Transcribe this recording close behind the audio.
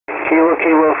Kilo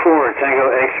 4, Tango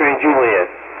X-ray Juliet.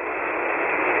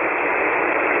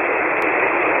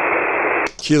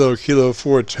 Kilo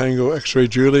 4, Tango X-ray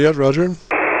Juliet, roger.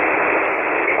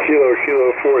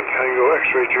 Kilo 4, Tango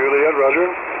X-ray Juliet, roger.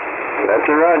 That's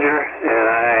a roger, and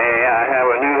I have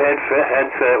a new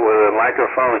headset with a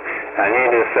microphone. I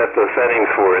need to set the settings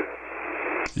for it.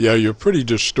 Yeah, you're pretty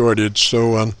distorted,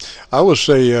 so I will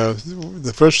say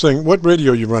the first thing, what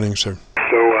radio are you running, sir?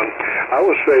 I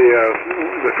will say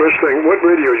the first thing, what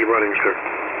radio are you running, sir?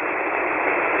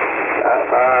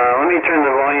 Let me turn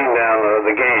the volume down,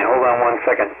 the gain. Hold on 1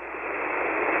 second.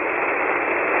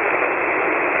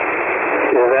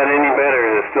 Is that any better?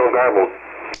 Is it still garbled?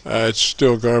 It's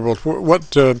still garbled.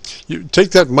 You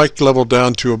take that mic level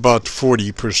down to about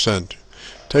 40%.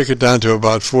 Take it down to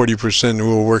about 40% and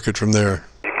we'll work it from there.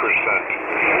 40%.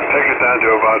 Take it down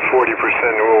to about 40%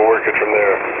 and we'll work it from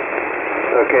there.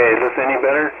 Okay, is this any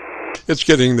better? It's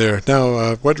getting there.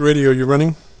 Now, what radio are you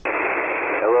running?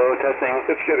 Hello, testing.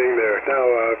 It's getting there.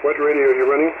 Now, what radio are you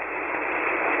running?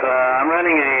 I'm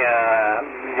running a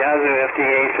Yazoo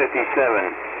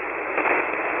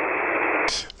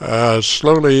FT-857.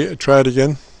 Slowly try it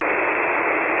again.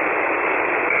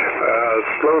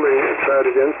 Slowly try it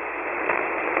again.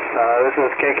 This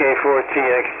is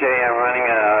KK4TXJ. I'm running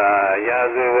a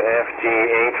Yazoo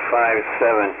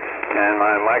FT-857, and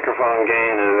my microphone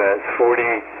gain is at 40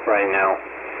 right now.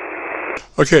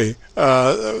 Okay,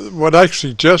 what I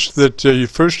suggest that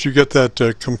first you get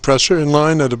that compressor in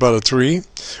line at about a 3.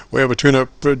 We have a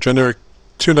generic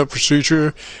tune-up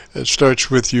procedure. It starts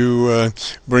with you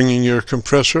bringing your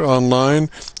compressor online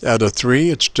at a 3.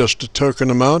 It's just a token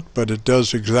amount, but it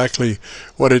does exactly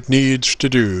what it needs to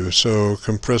do. So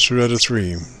compressor at a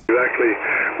 3. Exactly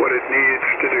what it needs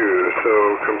to do.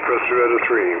 So compressor at a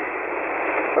 3.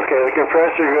 Okay, the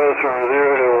compressor goes from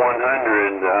 0 to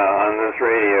 100 on this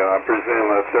radio. I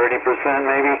presume a 30%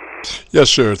 maybe? Yes,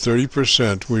 sir,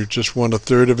 30%. We just want a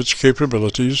third of its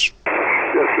capabilities.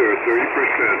 Yes, sir,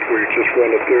 30%. We just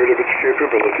want a third of its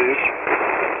capabilities.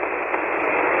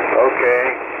 Okay,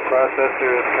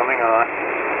 processor is coming on.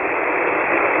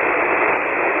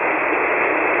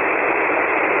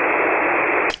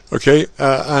 Okay,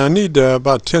 I need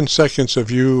about 10 seconds of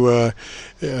you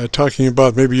talking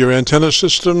about maybe your antenna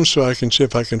system so I can see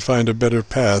if I can find a better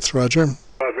path. Roger?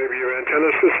 Maybe your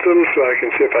antenna system so I can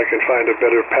see if I can find a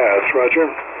better path. Roger?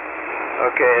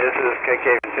 Okay, this is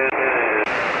KK10.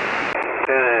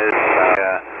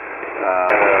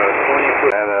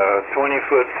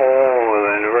 20-foot pole with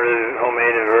an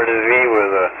homemade inverted V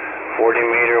with a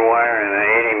 40-meter wire and an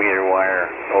 80-meter wire.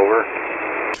 Over.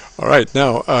 All right,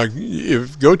 now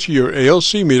go to your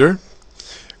ALC meter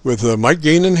with the mic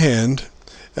gain in hand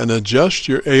and adjust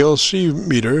your ALC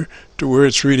meter to where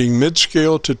it's reading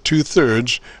mid-scale to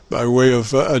 2/3 by way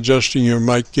of adjusting your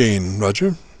mic gain.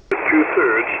 Roger? 2/3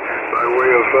 by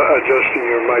way of adjusting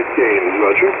your mic gain.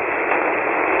 Roger?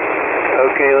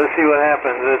 Okay, let's see what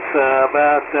happens. It's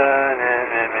about, let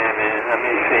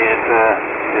me see,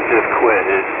 it just quit.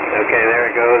 Okay, there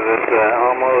it goes. It's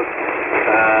almost,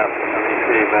 let me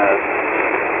see, about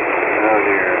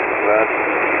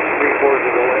 3/4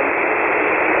 of the way.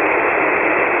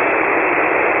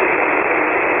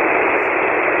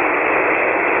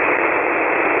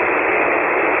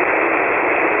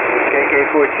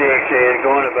 KK4TXJ is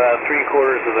going about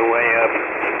 3/4 of the way up.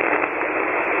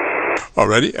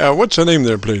 Alrighty. What's the name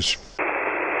there, please?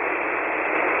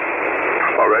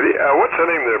 Alrighty. What's the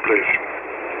name there, please?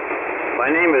 My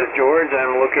name is George.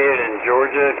 I'm located in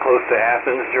Georgia, close to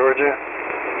Athens, Georgia.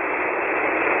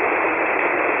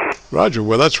 Roger.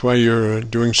 Well, that's why you're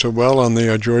doing so well on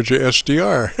the Georgia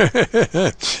SDR.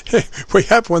 We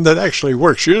have one that actually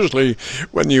works. Usually,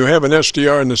 when you have an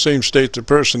SDR in the same state the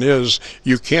person is,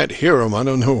 you can't hear them. I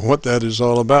don't know what that is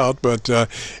all about. But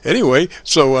anyway,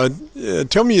 so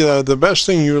tell me the best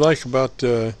thing you like about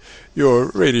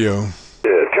your radio.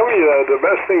 Tell me the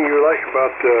best thing you like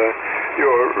about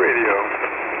your radio.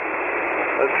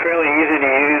 It's fairly easy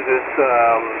to use.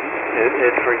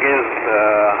 It forgives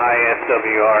high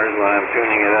SWRs when I'm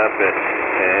tuning it up. It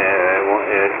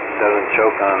doesn't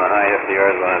choke on the high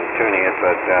SWRs when I'm tuning it,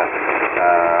 but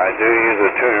I do use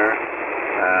a tuner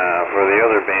for the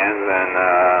other bands,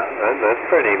 and that's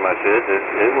pretty much it.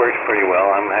 It works pretty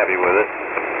well. I'm happy with it.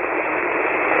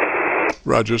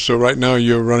 Roger. So right now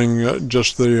you're running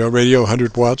just the radio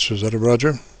 100 watts. Is that a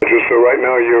Roger? So right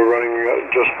now you're running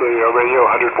just the radio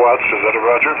 100 watts. Is that a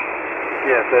Roger?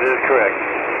 Yes, that is correct.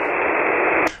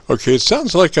 Okay, it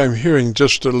sounds like I'm hearing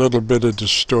just a little bit of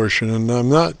distortion, and I'm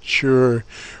not sure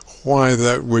why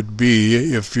that would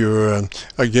be. If you're,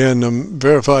 again,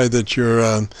 verify that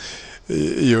your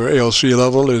your ALC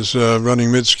level is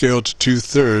running mid-scale to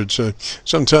 2/3.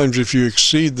 Sometimes if you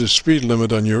exceed the speed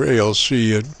limit on your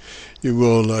ALC, you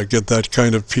will get that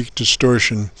kind of peak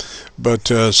distortion. But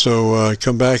so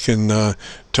come back and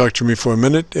talk to me for a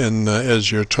minute, and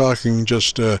as you're talking,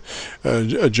 just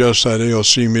adjust that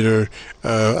ALC meter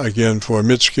again for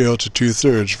mid-scale to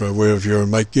 2/3 by way of your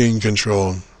mic gain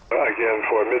control. Again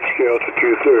for mid-scale to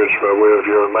 2/3 by way of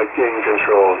your mic gain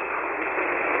control.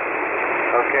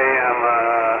 Okay,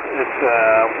 it's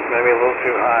maybe a little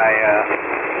too high.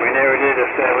 We never did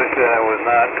establish that I was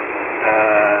not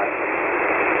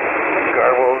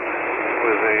garbled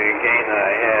with the gain that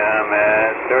I had. I'm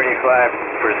at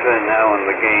 35% now on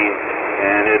the gain,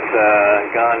 and it's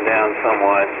gone down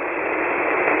somewhat.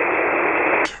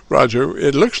 Roger,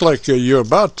 it looks like you're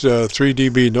about 3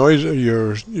 dB noise.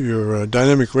 Your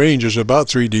dynamic range is about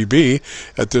 3 dB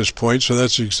at this point, so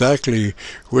that's exactly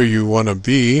where you want to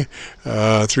be.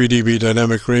 3 dB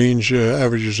dynamic range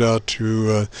averages out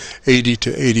to 80 to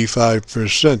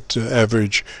 85%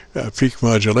 average peak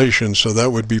modulation, so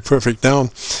that would be perfect. Now,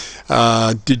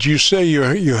 did you say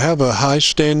you have a high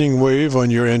standing wave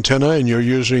on your antenna, and you're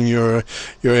using your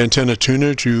antenna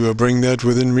tuner to bring that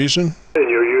within reason? And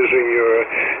you're using your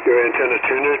antenna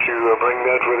tuner to bring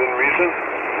that within reason?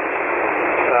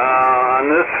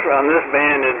 On this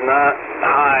band, it's not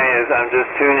high, as I'm just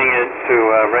tuning it to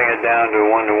bring it down to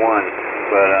 1-to-1.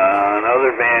 But on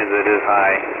other bands, it is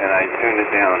high, and I tune it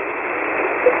down.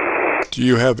 Do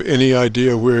you have any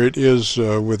idea where it is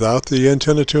without the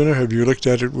antenna tuner? Have you looked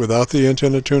at it without the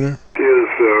antenna tuner? It is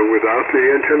without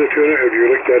the antenna tuner. Have you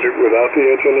looked at it without the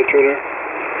antenna tuner?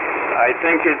 I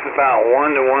think it's about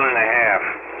 1 to 1.5.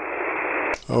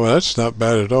 Oh, that's not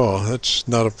bad at all. That's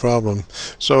not a problem.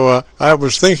 So I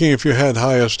was thinking if you had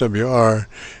high SWR,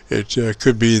 it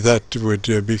could be that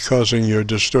would be causing your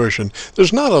distortion.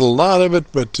 There's not a lot of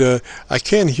it, but I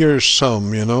can hear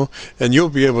some, you know, and you'll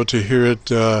be able to hear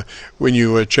it when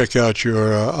you check out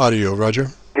your audio, Roger.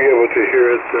 Be able to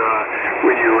hear it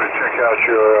when you check out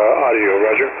your audio,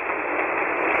 Roger.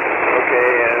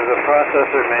 Okay, the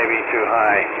processor may be too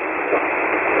high.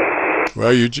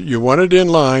 Well, you want it in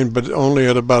line, but only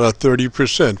at about a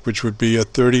 30%, which would be a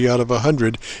 30 out of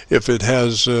 100 if it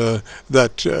has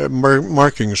that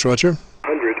markings, Roger.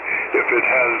 100 if it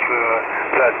has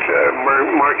that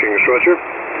markings, Roger.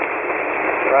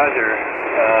 Roger.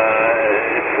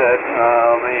 It's at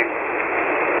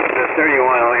the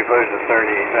 31 only goes to 30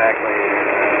 exactly.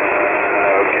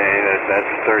 Okay,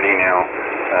 that's 30 now.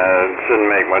 Shouldn't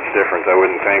make much difference, I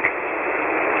wouldn't think.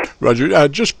 Roger,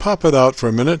 just pop it out for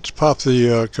a minute. Pop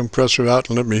the compressor out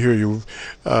and let me hear you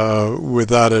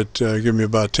without it. Give me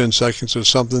about 10 seconds or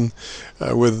something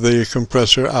with the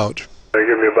compressor out.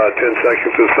 Give me about 10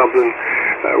 seconds or something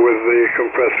with the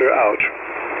compressor out.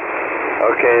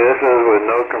 Okay, this is with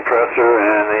no compressor,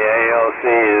 and the ALC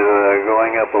is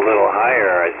going up a little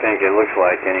higher, I think it looks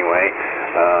like anyway.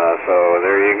 So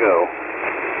there you go.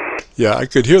 Yeah, I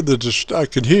could hear I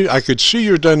could see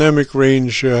your dynamic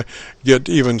range get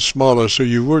even smaller, so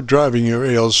you were driving your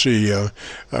ALC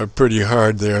pretty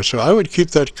hard there. So I would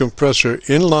keep that compressor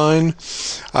in line.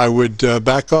 I would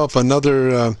back off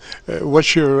another,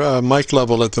 what's your mic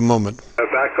level at the moment?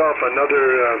 Back off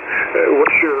another,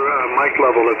 what's your mic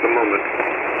level at the moment?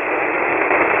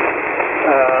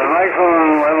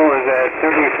 Microphone level is at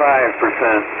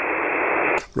 35%.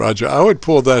 Roger, I would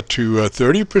pull that to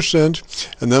 30%,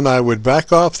 and then I would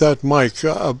back off that mic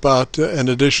about an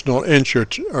additional inch or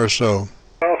so.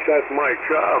 Off that mic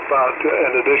about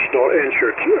an additional inch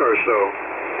or so.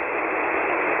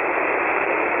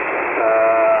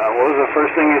 What was the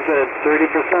first thing you said,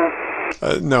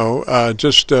 30%? No,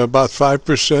 just about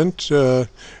 5%.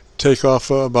 Take off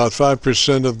about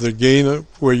 5% of the gain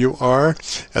where you are,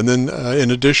 and then in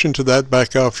addition to that,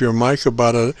 back off your mic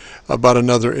about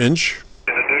another inch.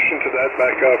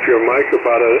 Back off your mic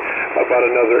about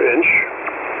another inch.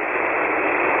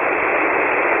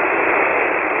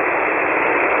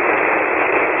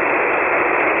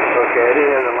 Okay, I did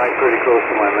have the mic pretty close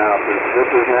to my mouth. This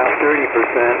is now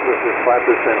 30%. This is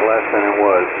 5% less than it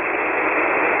was.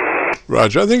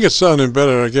 Roger, I think it's sounding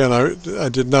better. Again, I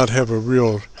did not have a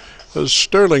real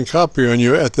sterling copy on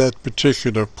you at that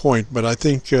particular point, but I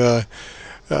think that's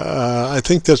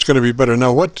going to be better.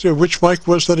 Now, which mic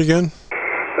was that again?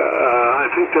 I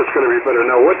think that's going to be better.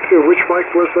 Now, which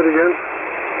mic was that again?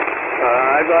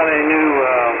 I bought a new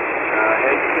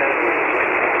headset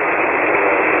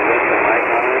with the mic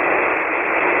on it.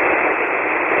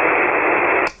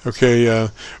 Okay,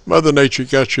 Mother Nature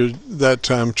got you that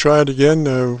time. Try it again.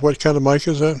 What kind of mic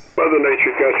is that? Mother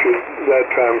Nature got you that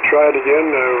time. Try it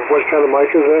again. What kind of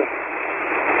mic is that?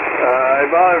 I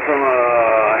bought it from a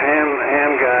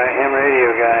ham radio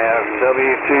guy out of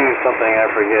W2 something, I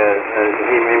forget.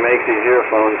 He makes these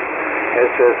earphones,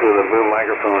 headsets with a boom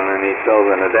microphone, and he sells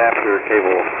an adapter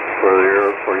cable for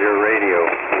your radio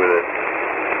with it.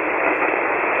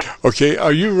 Okay,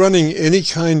 are you running any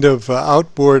kind of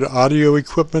outboard audio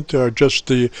equipment, or just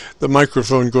the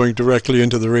microphone going directly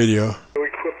into the radio?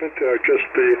 Equipment, or just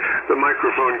the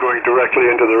microphone going directly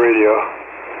into the radio?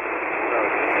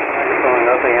 Microphone,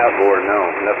 nothing outboard, no,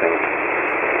 nothing.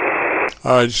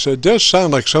 All right, so it does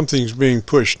sound like something's being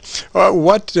pushed.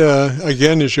 What,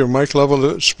 again, is your mic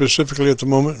level specifically at the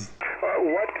moment?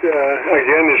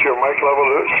 Again, is your mic level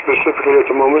specifically at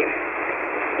the moment?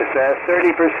 It's at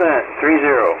 30%, 30.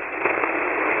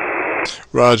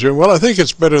 Roger. Well, I think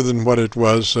it's better than what it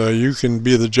was. You can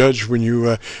be the judge when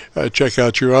you check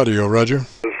out your audio, Roger.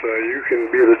 You can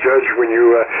be the judge when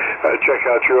you check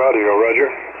out your audio, Roger.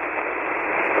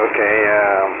 Okay,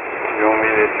 you want me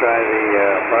to try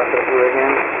the processor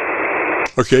again?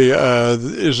 Okay,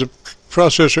 is the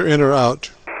processor in or out?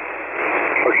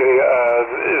 Okay,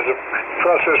 is the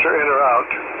processor in or out?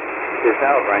 It's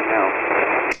out right now.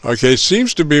 Okay, it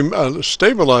seems to be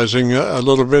stabilizing a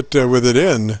little bit with it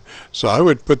in. So I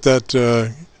would put that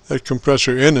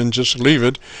compressor in and just leave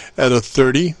it at a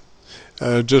 30.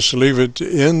 Just leave it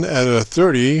in at a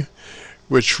 30,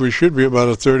 which we should be about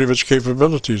a third of its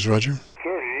capabilities, Roger.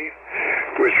 30,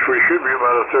 which we should be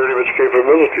about a third of its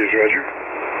capabilities, Roger.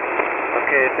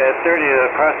 Okay, it's at 30. The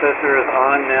processor is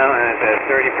on now, and it's at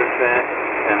 30%,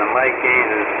 and the mic gain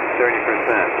is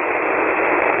 30%.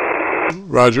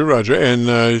 Roger, Roger. And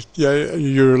yeah,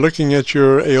 you're looking at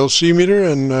your ALC meter,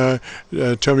 and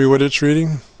tell me what it's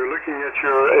reading. You're looking at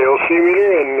your ALC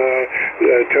meter, and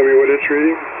tell me what it's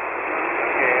reading.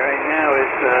 Okay, right now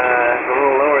it's a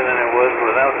little lower than it was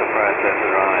without the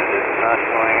processor on it. It's not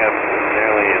going up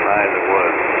nearly as high as it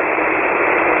was.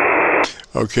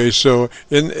 Okay, so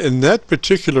in that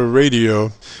particular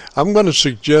radio, I'm going to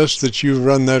suggest that you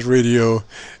run that radio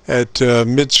at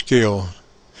mid-scale.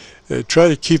 Try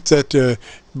to keep that,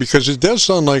 because it does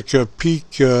sound like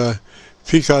peak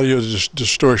audio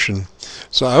distortion.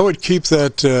 So I would keep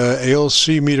that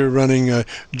ALC meter running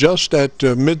just at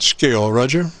mid-scale,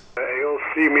 Roger.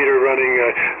 ALC meter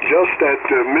running just at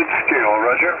mid-scale,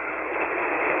 Roger.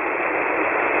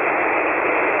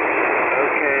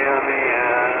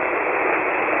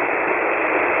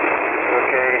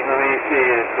 Okay, let me see.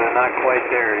 It's not quite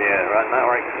there yet.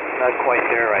 Not quite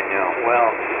there right now.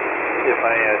 Well, if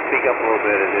I speak up a little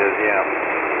bit, it is, yeah.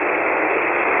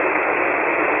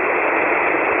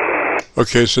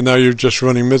 Okay, so now you're just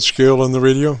running mid-scale on the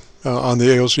radio, on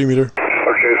the ALC meter?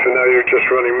 Okay, so now you're just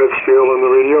running mid-scale on the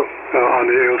radio, on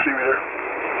the ALC meter?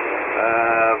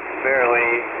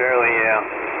 Barely, yeah.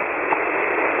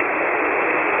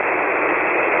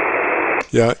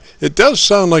 Yeah, it does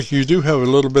sound like you do have a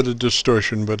little bit of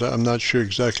distortion, but I'm not sure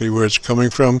exactly where it's coming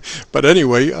from. But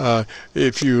anyway,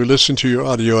 if you listen to your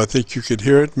audio, I think you could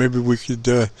hear it. Maybe we could,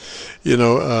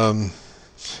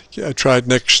 try it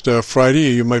next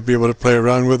Friday. You might be able to play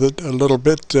around with it a little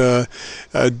bit,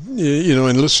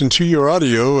 and listen to your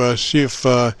audio. See if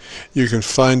you can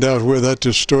find out where that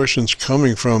distortion's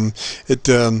coming from. It,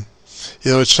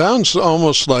 it sounds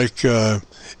almost like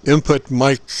input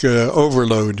mic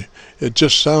overload. It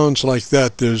just sounds like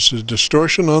that. There's a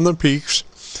distortion on the peaks,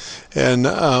 and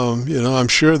I'm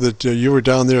sure that you were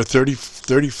down there 30,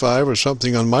 35 or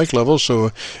something on mic level,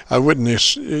 so I wouldn't,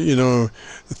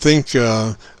 think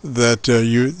that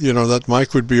that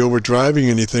mic would be overdriving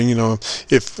anything.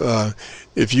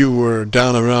 If you were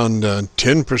down around 10%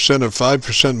 or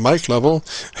 5% mic level,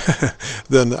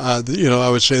 then I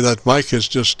would say that mic is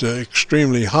just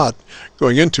extremely hot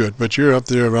going into it. But you're up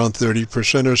there around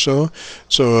 30% or so.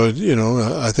 So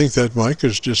I think that mic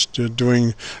is just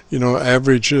doing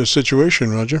average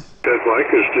situation, Roger. That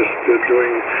mic is just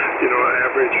doing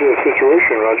average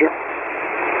situation, Roger.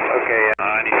 Okay,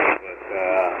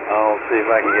 I'll see if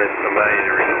I can get somebody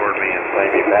to record me and play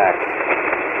me back.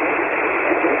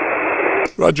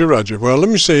 Roger, Roger. Well, let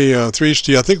me say,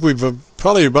 3ST, I think we've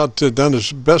probably about done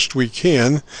as best we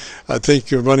can. I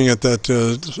think running at that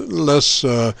less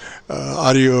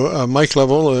audio mic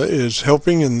level is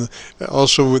helping, and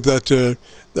also with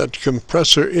that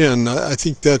compressor in, I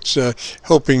think that's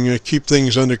helping keep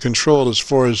things under control as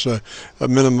far as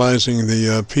minimizing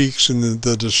the peaks and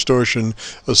the distortion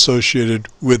associated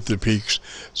with the peaks.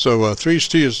 So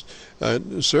 3ST is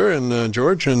Sir and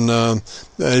George, and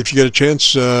if you get a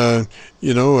chance, we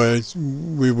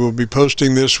will be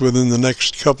posting this within the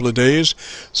next couple of days.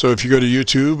 So if you go to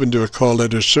YouTube and do a call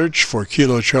letter search for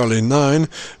Kilo Charlie 9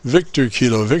 Victor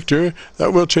Kilo Victor,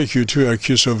 that will take you to our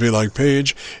Qso-Vlog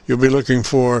page. You'll be looking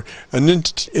for an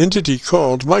entity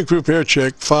called My Group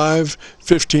Aircheck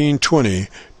 5/15/20.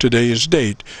 Today's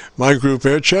date. My Group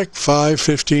Aircheck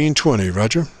 5/15/20.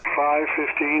 Roger.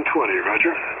 5/15/20.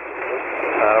 Roger.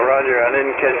 Roger, I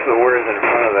didn't catch the words in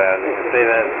front of that. Say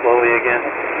that slowly again.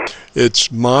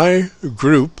 It's My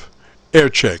Group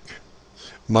Aircheck.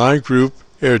 My Group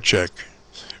Aircheck.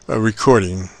 A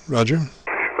recording. Roger.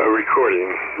 A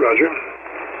recording. Roger.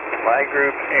 My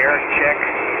Group Aircheck.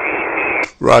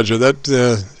 Roger. That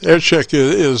aircheck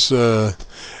is a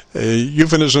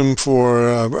euphemism for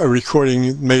a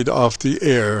recording made off the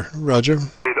air. Roger.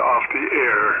 Made off the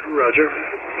air. Roger.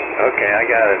 Okay, I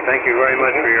got it. Thank you very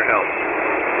much for your help.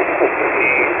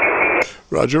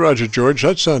 Roger, Roger, George.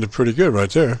 That sounded pretty good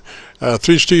right there.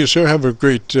 Thanks to you, sir. Have a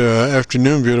great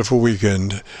afternoon, beautiful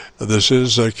weekend. This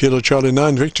is Kilo Charlie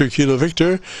 9 Victor Kilo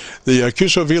Victor, the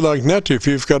Qso-Vlog net. If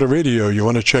you've got a radio you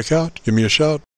want to check out, give me a shout.